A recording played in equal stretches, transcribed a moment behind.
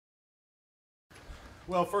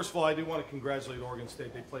Well, first of all, I do want to congratulate Oregon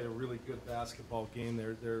State. They played a really good basketball game.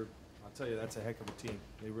 I'll tell you, that's a heck of a team.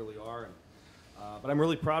 They really are. But I'm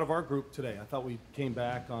really proud of our group today. I thought we came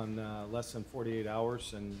back on less than 48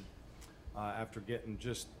 hours, and after getting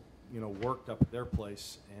just, worked up at their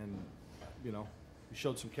place, and we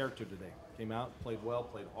showed some character today. Came out, played well,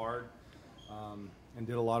 played hard, and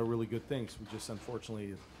did a lot of really good things. We just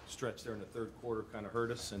unfortunately stretched there in the third quarter, kind of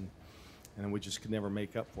hurt us, and we just could never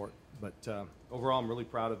make up for it. But overall, I'm really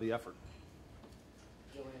proud of the effort.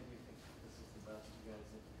 Joanne, do you think this is the best you guys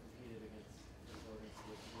have competed against this Oregon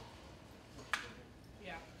State team?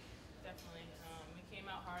 Yeah, definitely. We came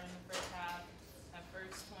out hard in the first half. That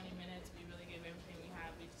first 20 minutes, we really gave everything we had.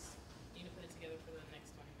 We just need to put it together for the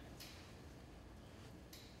next 20 minutes.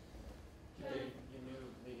 Today, you knew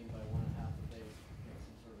leading by 1.5 that they made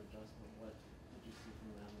some sort of adjustment. What did you see from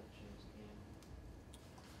them that changed the game?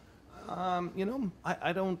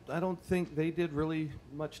 I don't think they did really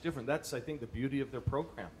much different. That's, I think, the beauty of their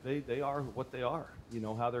program. They are what they are. You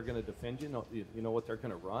know how they're going to defend you. You know what they're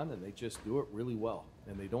going to run, and they just do it really well.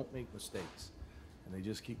 And they don't make mistakes, and they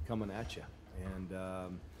just keep coming at you.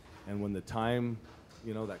 And when the time,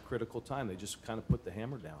 that critical time, they just kind of put the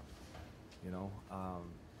hammer down.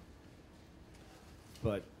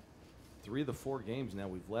 But 3 of the 4 games now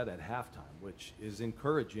we've led at halftime, which is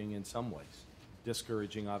encouraging in some ways.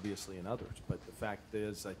 Discouraging, obviously, in others. But the fact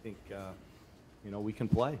is, I think, we can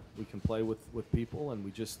play. We can play with people, and we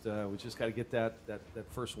just got to get that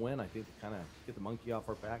first win. I think to kind of get the monkey off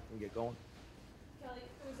our back and get going. Kelly,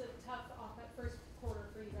 it was a tough first quarter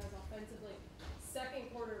for you guys offensively. Second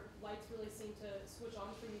quarter, lights really seemed to switch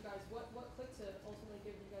on for you guys. What clicked to ultimately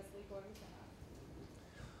give you guys the lead going into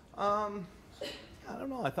half? I don't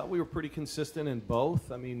know. I thought we were pretty consistent in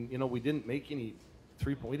both. I mean, we didn't make any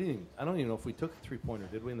three-point. I don't even know if we took a three-pointer,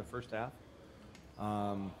 did we, in the first half?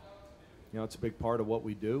 It's a big part of what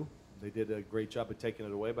we do. They did a great job of taking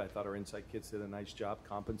it away, but I thought our inside kids did a nice job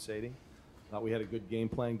compensating. Thought we had a good game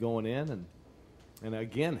plan going in, and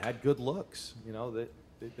again, had good looks.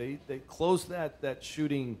 They closed that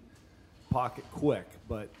shooting pocket quick,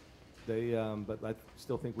 but I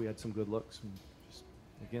still think we had some good looks. And just,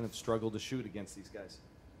 again, have struggled to shoot against these guys.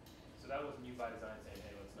 So that wasn't you by design saying,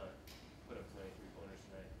 hey, let's not put up too many three-pointers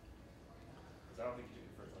tonight? Because I don't think you took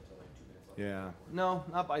your first one until like 2 minutes left. Yeah. No,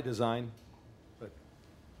 not by design. But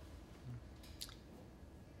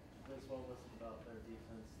Liz, what was it about their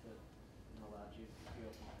defense that allowed you to be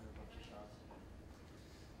open for a bunch of shots?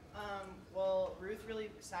 Well, Ruth really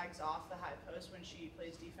sags off the high post when she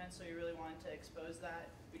plays defense, so we really wanted to expose that.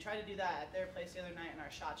 We tried to do that at their place the other night, and our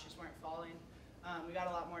shots just weren't falling. We got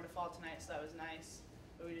a lot more to fall tonight, so that was nice.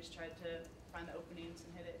 But we just tried to find the openings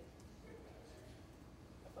and hit it.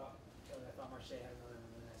 I thought Marche had another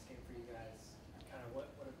really nice game for you guys. Kind of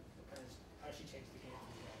how she changed the game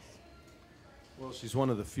for you guys? well, she's one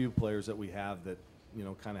of the few players that we have that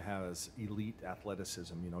kind of has elite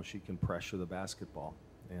athleticism. She can pressure the basketball,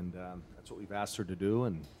 and that's what we've asked her to do.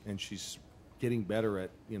 And she's getting better at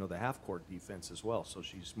the half court defense as well. So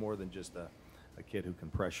she's more than just a kid who can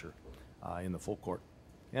pressure in the full court.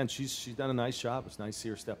 And she's done a nice job. It's nice to see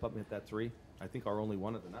her step up and hit that three. I think our only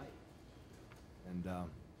one of the night. And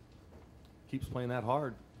keeps playing that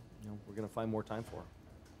hard. We're going to find more time for her.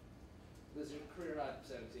 Liz, your career high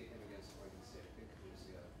 17 coming against Oregon State a couple years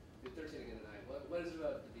ago. You're 13 again tonight. What is it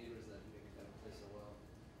about the Beavers that make you kind of play so well?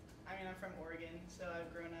 I mean, I'm from Oregon, so I've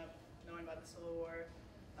grown up knowing about the Civil War.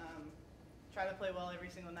 Try to play well every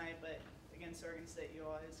single night, but against Oregon State, you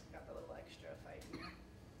always got the little extra fight in you.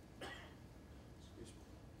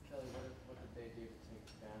 Kelly, what did they do to take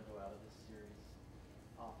Vanderbilt out of this series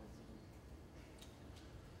offensively?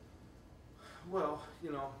 Well,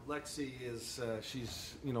 Lexi is,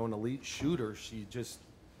 she's, an elite shooter. She just,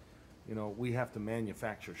 we have to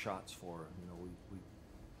manufacture shots for her.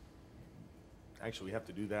 We have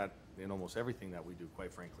to do that in almost everything that we do,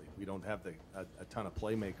 quite frankly. We don't have a ton of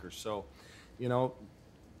playmakers. So,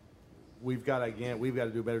 we've got to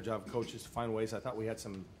do a better job of coaches to find ways. I thought we had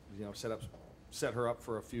some, set her up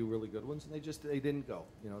for a few really good ones, and they didn't go,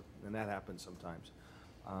 and that happens sometimes.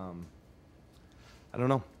 I don't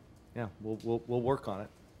know. Yeah, we'll work on it.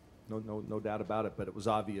 No doubt about it. But it was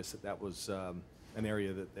obvious that was an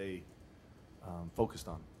area that they focused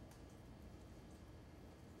on.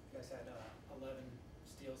 You guys had 11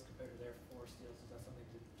 steals compared to their 4 steals. Is that something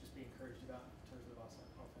to just be encouraged about in terms of offense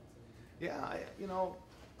and defense? Yeah,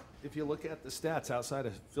 if you look at the stats outside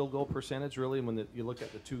of field goal percentage, really, when you look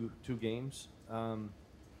at the two games,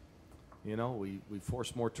 we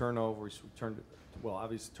forced more turnovers. We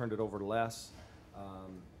obviously turned it over less.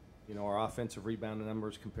 Our offensive rebound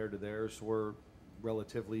numbers compared to theirs were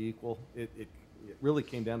relatively equal. it really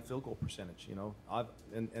came down to field goal percentage, you know,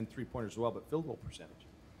 and three-pointers as well, but field goal percentage.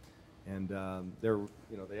 And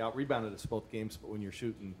they out-rebounded us both games, but when you're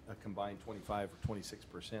shooting a combined 25 or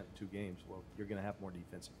 26% in 2 games, well, you're going to have more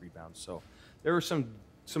defensive rebounds. So there were some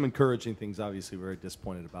encouraging things. Obviously, very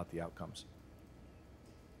disappointed about the outcomes.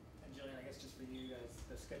 And Jillian, I guess just for you guys,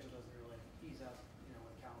 the schedule doesn't really ease up, you know,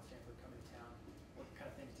 when Cal and Stanford come into town. What kind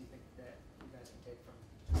of things do you think that you guys can take from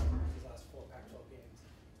these last 4 Pac-12 games?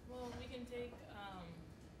 Well, we can take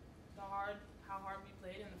how hard we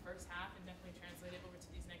played in the first half and definitely translate it over to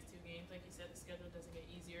these next 2 games. Like you said, the schedule doesn't get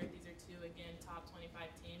easier. These are 2, again, top 25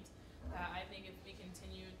 teams. I think if we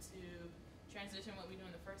continue to transition what we do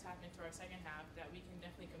in the first half into our second half, that we can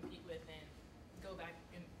definitely compete with and go back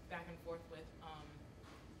and forth with.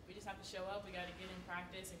 We just have to show up. We got to get in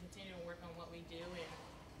practice and continue to work on what we do and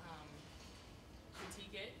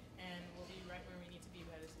critique it, and we'll be right where we need to be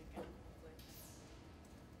by this weekend. Hopefully.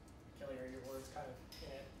 Kelly, are your words kind of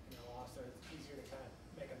in a loss, or it's easier to kind of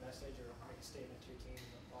make a message or make a statement to your team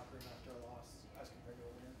in the locker room after a loss as compared to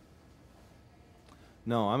a win?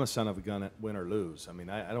 No, I'm a son of a gun at win or lose. I mean,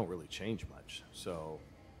 I don't really change much. So,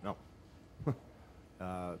 no.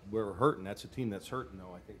 We're hurting. That's a team that's hurting,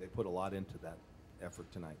 though. I think they put a lot into that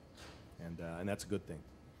effort tonight, and that's a good thing.